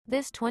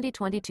This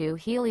 2022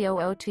 HELIO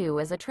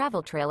O2 is a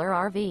travel trailer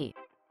RV.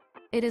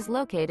 It is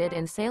located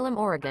in Salem,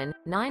 Oregon,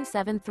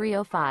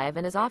 97305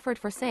 and is offered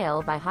for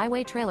sale by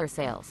Highway Trailer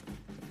Sales.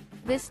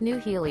 This new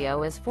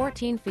HELIO is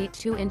 14 feet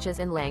 2 inches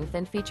in length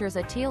and features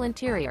a teal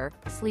interior,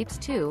 sleeps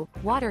 2,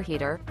 water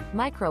heater,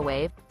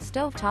 microwave,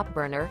 stovetop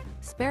burner,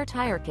 spare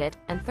tire kit,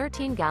 and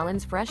 13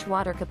 gallons fresh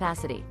water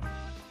capacity.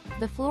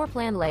 The floor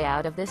plan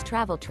layout of this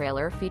travel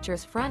trailer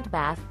features front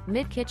bath,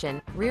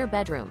 mid-kitchen, rear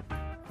bedroom.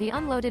 The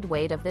unloaded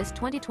weight of this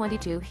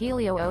 2022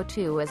 HELIO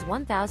O2 is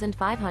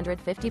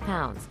 1,550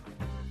 pounds.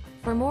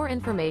 For more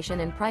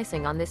information and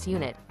pricing on this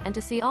unit, and to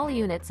see all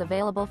units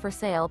available for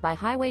sale by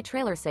Highway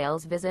Trailer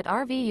Sales, visit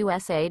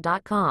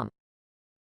RVUSA.com.